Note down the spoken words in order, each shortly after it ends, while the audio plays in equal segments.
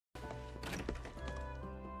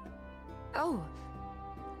Oh,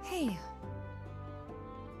 hey.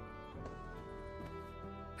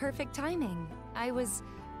 Perfect timing. I was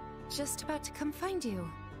just about to come find you.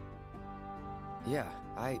 Yeah,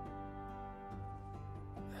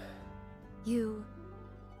 You...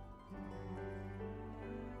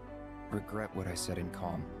 regret what I said in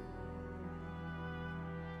Calm.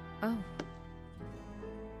 Oh.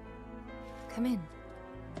 Come in.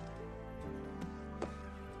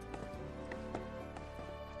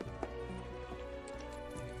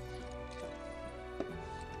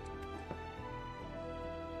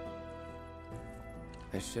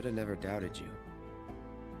 I should have never doubted you.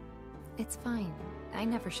 It's fine. I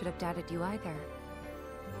never should have doubted you either.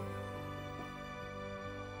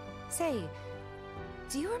 Say,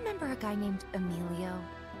 do you remember a guy named Emilio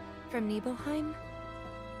from Nibelheim?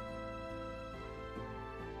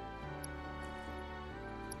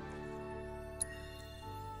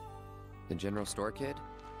 The general store kid?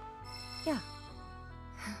 Yeah.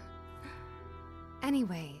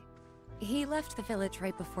 Anyway, he left the village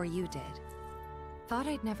right before you did. Thought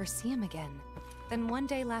I'd never see him again. Then one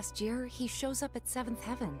day last year, he shows up at 7th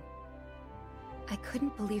Heaven. I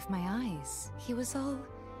couldn't believe my eyes. He was all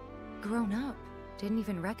grown up. Didn't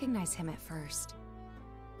even recognize him at first.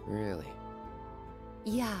 Really?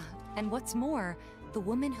 Yeah, and what's more, the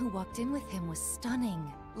woman who walked in with him was stunning.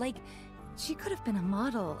 Like, she could have been a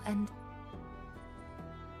model, and...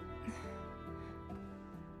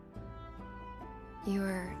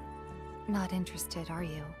 You're not interested, are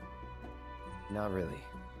you? Not really.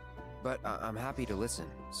 But I'm happy to listen,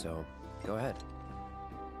 so go ahead.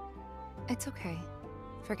 It's okay.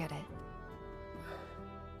 Forget it.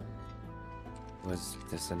 Was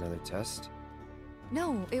this another test?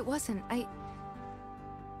 No, it wasn't.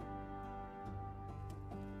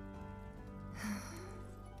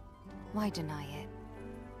 Why deny it?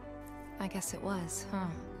 I guess it was, huh?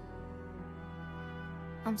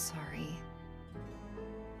 I'm sorry.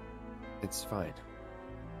 It's fine.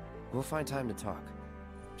 We'll find time to talk.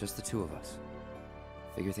 Just the two of us.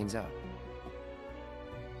 Figure things out.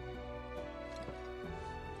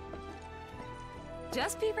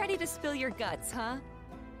 Just be ready to spill your guts, huh?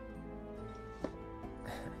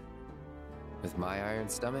 With my iron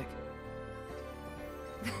stomach?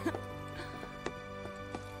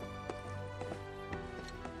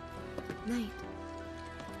 Night.